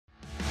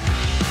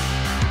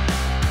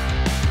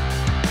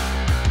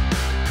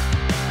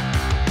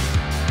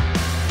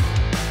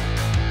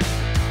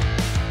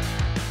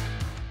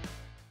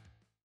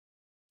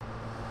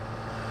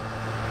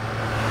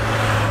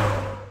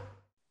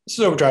This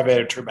is Overdrive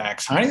editor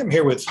Max Heine. I'm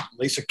here with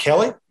Lisa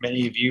Kelly.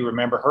 Many of you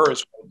remember her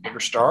as one of the bigger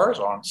stars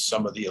on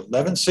some of the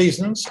 11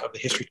 seasons of the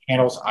History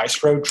Channel's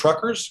Ice Road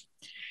Truckers,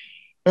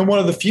 and one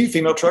of the few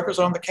female truckers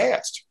on the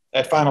cast.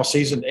 That final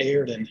season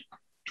aired in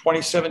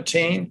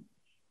 2017.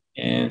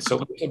 And so,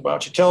 Lisa, why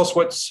don't you tell us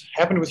what's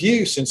happened with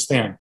you since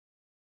then?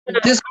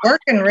 Just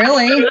working,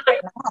 really. Not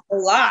a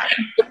whole lot.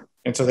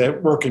 And so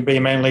that work can be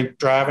mainly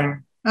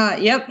driving?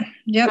 Yep.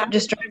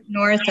 Just drive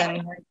north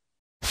and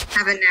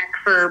have a neck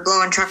for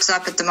blowing trucks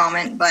up at the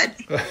moment, but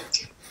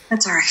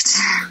that's all right.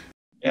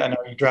 Yeah, I know.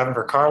 You're driving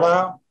for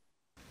Carlisle?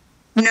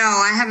 No,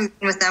 I haven't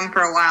been with them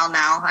for a while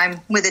now. I'm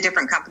with a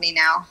different company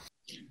now.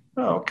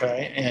 Oh,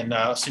 okay. And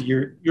so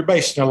you're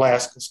based in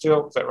Alaska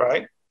still, is that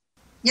right?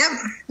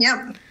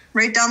 Yep.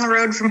 Right down the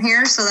road from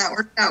here, so that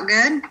worked out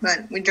good.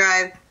 But we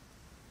drive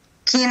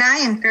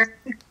Kenai and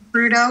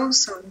Fruto.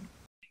 So.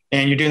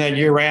 And you're doing that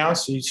year round,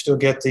 so you still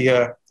get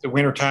the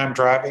wintertime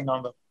driving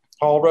on the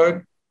haul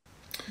road?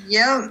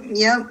 Yep.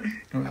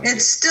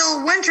 It's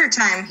still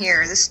wintertime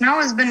here. The snow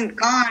has been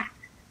gone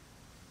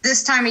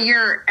this time of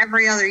year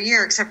every other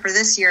year, except for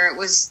this year. It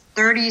was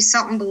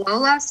 30-something below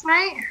last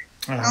night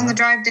on the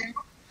drive down.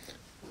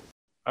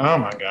 Oh,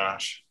 my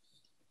gosh.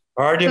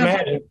 Hard to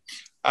imagine.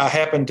 I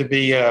happened to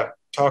be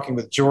talking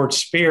with George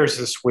Spears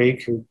this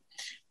week, who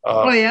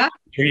I'm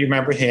sure you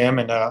remember him.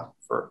 And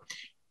for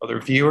other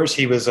viewers,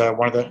 he was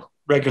one of the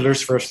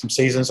regulars for some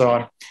seasons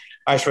on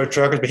Ice Road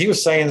Truckers. But he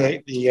was saying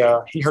that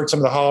he heard some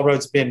of the haul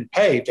roads been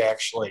paved,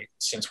 actually,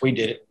 since we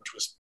did it, which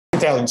was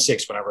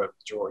 2006 when I wrote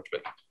with George.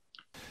 But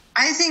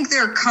I think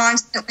they're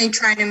constantly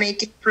trying to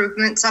make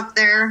improvements up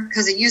there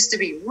because it used to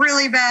be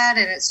really bad,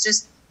 and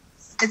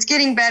it's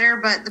getting better,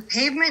 but the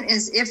pavement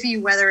is iffy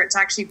whether it's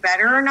actually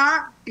better or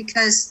not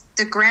because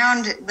the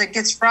ground that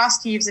gets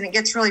frost heaves and it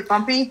gets really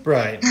bumpy.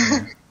 Right.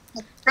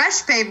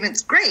 Fresh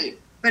pavement's great,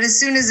 but as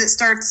soon as it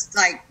starts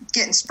like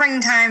getting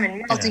springtime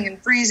and melting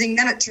and freezing,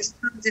 then it just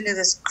turns into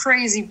this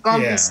crazy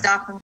bumpy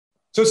stuff.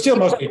 So it's still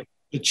mostly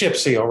the chip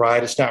seal,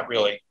 right? It's not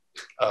really.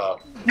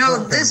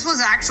 No, this was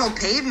actual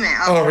pavement.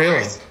 Oh,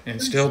 really?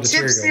 And still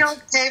chip seal,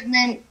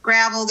 pavement,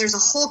 gravel. There's a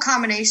whole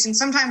combination.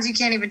 Sometimes you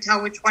can't even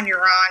tell which one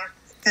you're on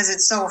because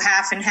it's so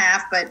half and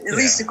half, but at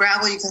least the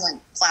gravel, you can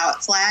like plow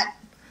it flat.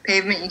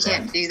 Pavement, you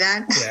can't do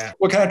that. Yeah.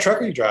 What kind of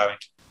truck are you driving?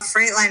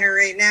 Freightliner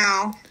right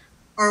now,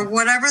 or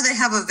whatever they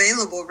have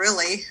available,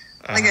 really.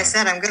 Like I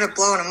said, I'm good at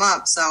blowing them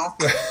up, so.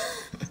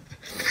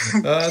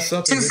 Two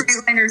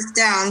Freightliners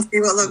down, see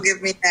what they'll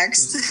give me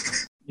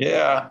next.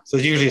 Yeah. So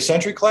it's usually a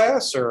Century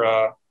class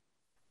or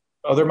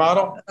other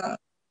model?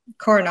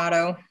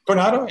 Coronado.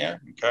 Coronado? Yeah.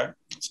 Okay.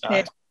 That's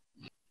nice.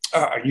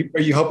 Yeah.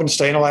 Are you hoping to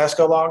stay in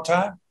Alaska a long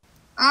time?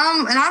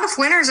 And out of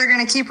winters are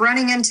going to keep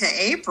running into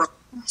April.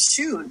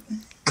 Shoot.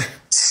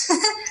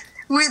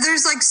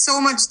 There's like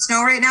so much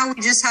snow right now.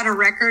 We just had a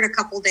record a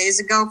couple days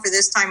ago for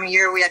this time of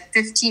year. We had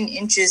 15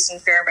 inches in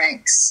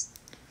Fairbanks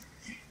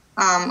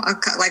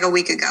like a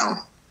week ago.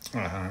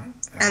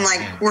 And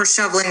like we're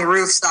shoveling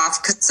roofs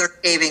off because they're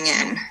caving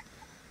in.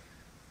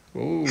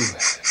 Ooh.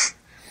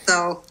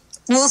 So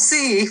we'll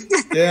see.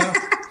 Yeah.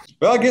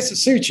 Well, I guess it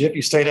suits you if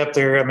you stayed up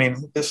there. I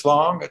mean, this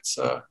long. It's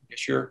I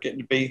guess you're getting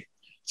to be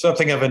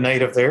something of a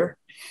native there.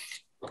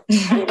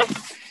 Are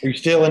you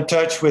still in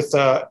touch with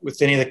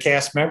any of the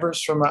cast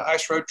members from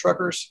Ice Road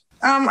Truckers?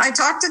 I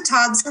talk to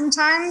Todd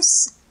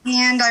sometimes,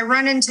 and I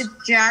run into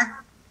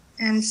Jack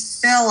and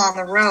Phil on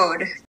the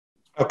road.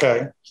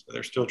 Okay, so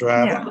they're still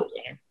driving.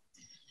 Yeah.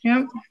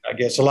 Yep. I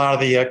guess a lot of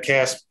the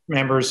cast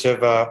members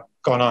have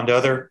gone on to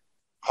other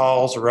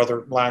hauls or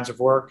other lines of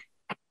work.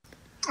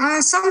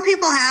 Some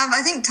people have.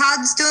 I think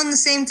Todd's doing the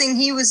same thing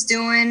he was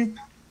doing.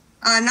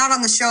 Not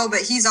on the show,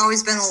 but he's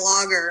always been a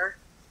logger.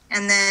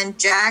 And then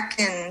Jack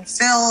and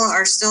Phil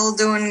are still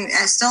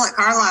at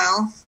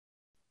Carlisle.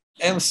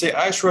 And let's see,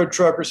 Ice Road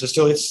Truckers is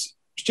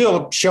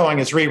still showing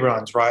its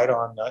reruns, right,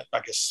 on I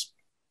guess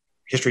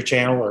History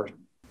Channel or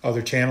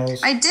other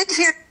channels. I did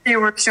hear they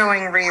were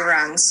showing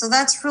reruns, so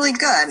that's really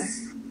good.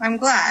 I'm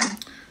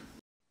glad.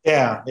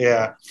 Yeah.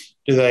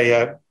 Do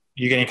they?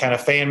 You get any kind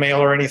of fan mail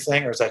or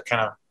anything, or is that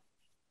kind of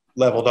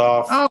leveled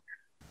off? Oh,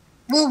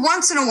 well,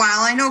 once in a while.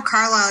 I know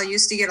Carlisle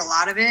used to get a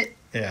lot of it.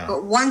 Yeah.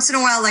 But once in a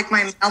while, like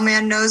my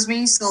mailman knows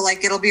me, so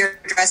like it'll be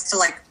addressed to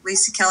like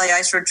Lisa Kelly,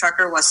 Ice Road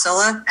Trucker,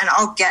 Wasilla, and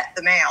I'll get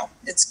the mail.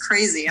 It's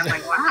crazy. I'm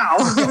like,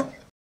 wow.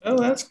 Oh,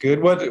 that's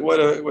good.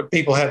 What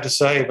people have to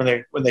say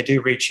when they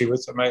do reach you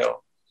with the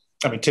mail?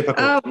 I mean,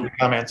 typical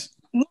comments.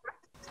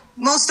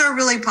 Most are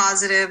really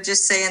positive,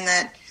 just saying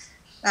that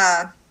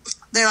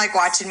they like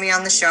watching me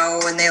on the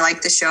show and they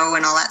like the show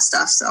and all that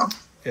stuff. So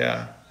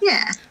yeah.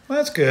 Well,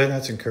 that's good.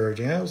 That's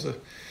encouraging. That was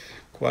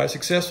quite a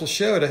successful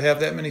show to have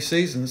that many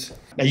seasons.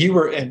 Now, you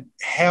were in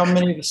how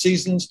many of the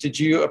seasons did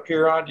you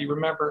appear on? Do you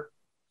remember?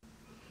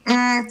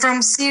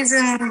 From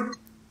season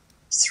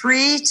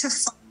 3 to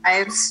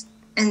 5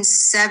 and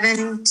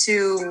 7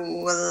 to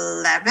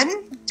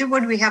 11.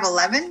 What do we have,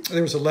 11?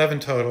 There was 11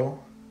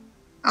 total.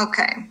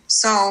 Okay,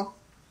 so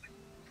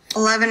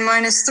 11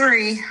 minus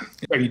 3.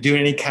 Are you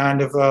doing any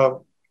kind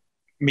of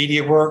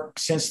media work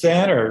since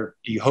then, or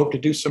do you hope to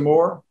do some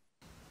more?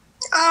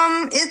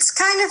 I'm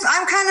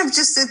kind of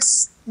just,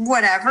 it's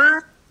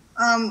whatever.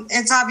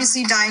 It's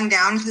obviously dying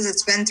down because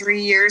it's been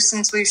 3 years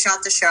since we've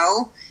shot the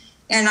show,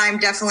 and I'm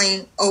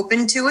definitely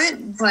open to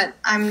it, but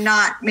I'm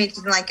not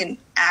making like an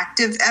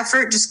active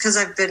effort just because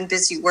I've been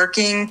busy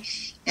working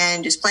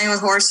and just playing with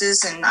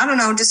horses, and I don't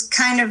know, just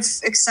kind of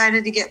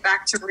excited to get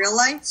back to real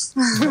life.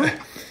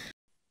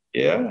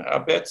 Yeah, I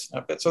bet.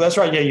 So that's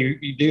right. Yeah,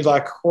 you do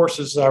like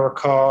horses, I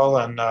recall,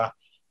 and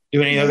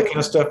do any other kind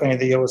of stuff?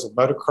 Anything else with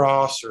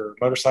motocross or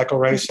motorcycle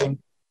racing?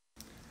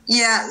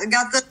 Yeah,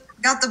 got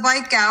the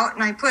bike out,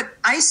 and I put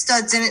ice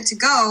studs in it to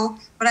go,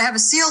 but I have a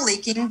seal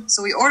leaking,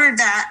 so we ordered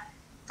that.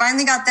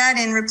 Finally got that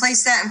in,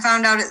 replaced that, and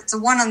found out it's the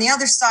one on the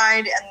other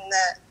side, and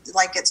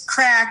it's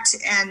cracked,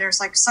 and there's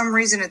like some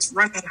reason it's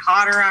running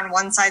hotter on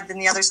one side than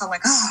the other. So I'm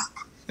like, oh,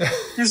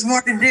 there's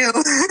more to do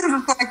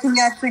before I can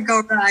actually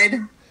go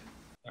ride.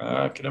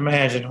 I can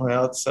imagine.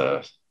 Well, it's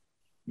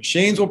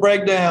machines will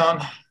break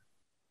down.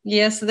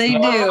 Yes, they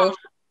do.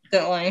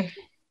 Definitely.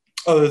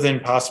 Other than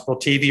possible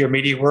TV or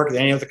media work,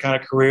 any other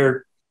kind of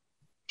career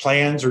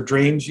plans or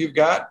dreams you've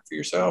got for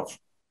yourself?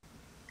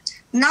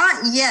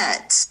 Not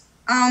yet.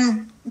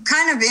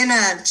 Kind of in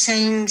a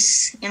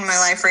change in my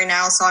life right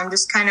now, so I'm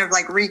just kind of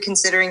like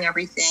reconsidering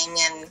everything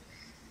and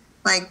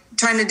like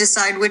trying to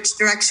decide which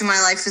direction my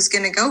life is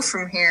going to go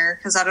from here,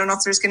 because I don't know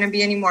if there's going to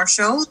be any more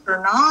shows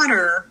or not,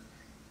 or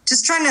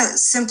just trying to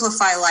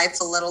simplify life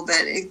a little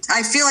bit.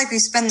 I feel like we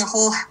spend the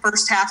whole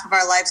first half of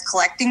our lives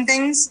collecting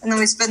things, and then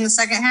we spend the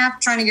second half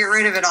trying to get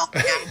rid of it all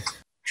again.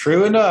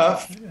 True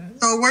enough.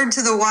 So a word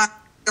to the wise,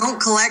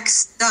 don't collect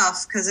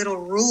stuff, because it'll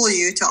rule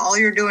you to all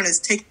you're doing is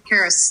taking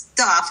care of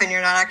stuff, and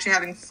you're not actually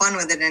having fun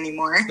with it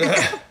anymore.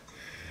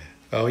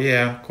 Oh,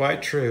 yeah,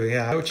 quite true.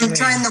 Yeah, I'm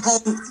trying the whole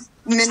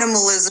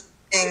minimalism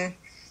thing.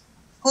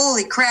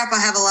 Holy crap, I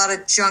have a lot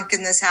of junk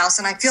in this house,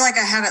 and I feel like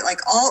I have it like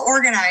all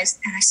organized,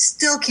 and I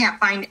still can't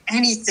find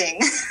anything.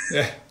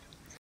 Yeah.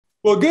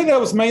 Well, good. That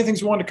was the main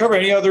things we wanted to cover.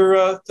 Any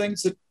other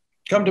things that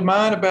come to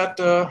mind about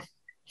the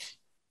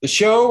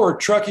show or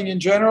trucking in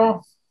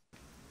general?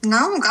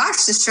 No,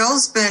 gosh, the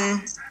show's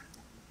been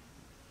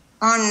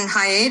on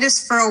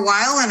hiatus for a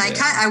while, and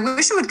I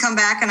wish it would come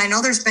back, and I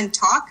know there's been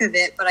talk of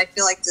it, but I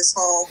feel like this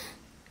whole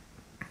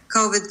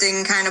COVID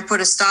thing kind of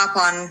put a stop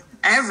on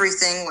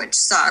everything, which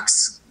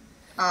sucks.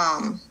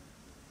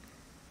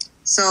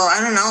 So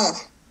I don't know.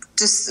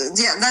 Just,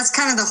 yeah, that's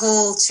kind of the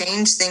whole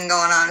change thing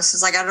going on. It's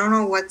just like, I don't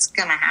know what's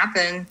going to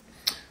happen.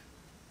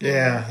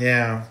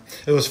 Yeah.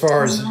 As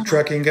far as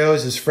trucking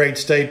goes, has freight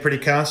stayed pretty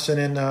constant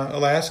in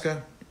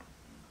Alaska?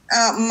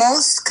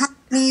 Most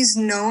companies,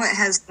 no, it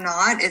has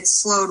not. It's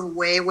slowed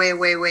way, way,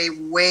 way, way,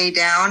 way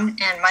down.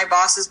 And my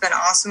boss has been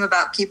awesome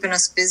about keeping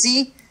us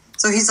busy.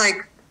 So he's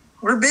like,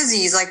 we're busy.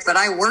 He's like, but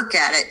I work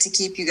at it to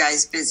keep you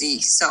guys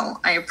busy.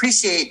 So I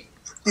appreciate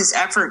his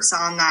efforts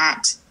on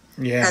that.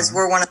 Yeah. Because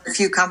we're one of the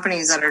few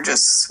companies that are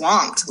just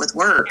swamped with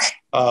work.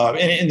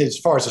 And as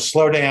far as the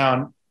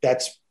slowdown,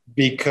 that's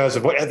because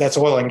of that's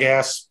oil and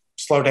gas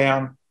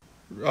slowdown.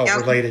 Oh, yep.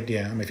 Related,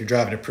 yeah. I mean, if you're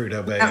driving to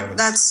Prudhoe Bay. Yep,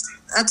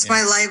 that's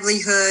my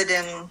livelihood,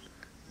 and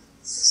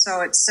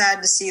so it's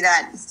sad to see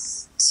that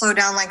slow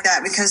down like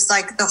that, because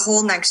like the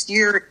whole next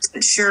year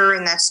isn't sure,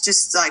 and that's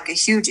just like a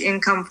huge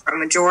income for a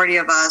majority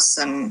of us,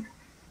 and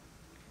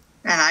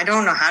I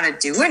don't know how to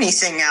do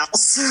anything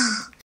else.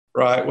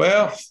 Right.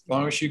 Well, as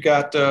long as you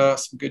got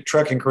some good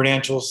trucking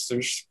credentials,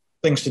 there's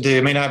things to do.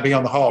 It may not be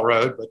on the haul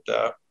road,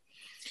 but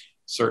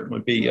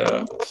certainly be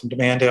some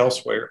demand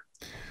elsewhere.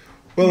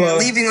 Well,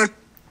 leaving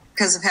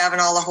because of having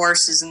all the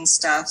horses and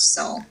stuff.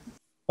 So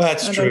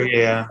that's true.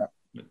 Yeah.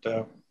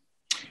 But,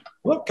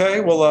 okay.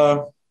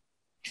 Well,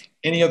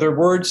 any other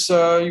words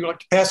you'd like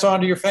to pass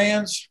on to your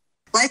fans?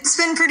 Life's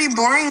been pretty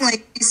boring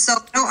lately, so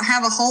I don't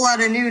have a whole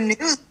lot of new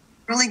news.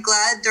 Really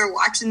glad they're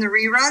watching the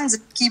reruns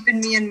and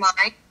keeping me in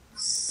mind.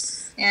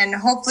 And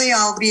hopefully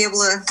I'll be able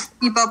to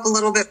keep up a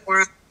little bit more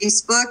on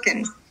Facebook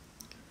and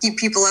keep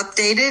people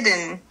updated.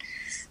 And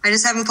I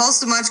just haven't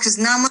posted much because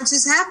not much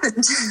has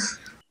happened.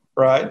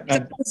 Right.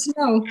 And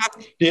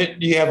do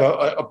you have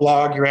a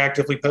blog you're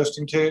actively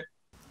posting to?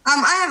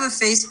 I have a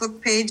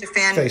Facebook page,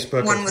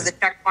 one with a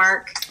check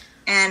mark.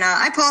 And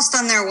I post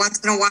on there once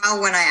in a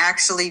while when I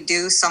actually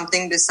do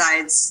something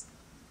besides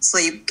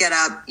sleep, get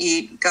up,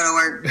 eat, go to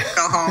work,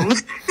 go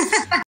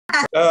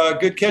home.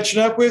 Good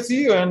catching up with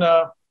you, and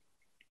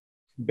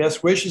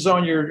best wishes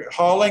on your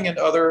hauling and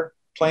other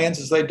plans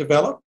as they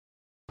develop.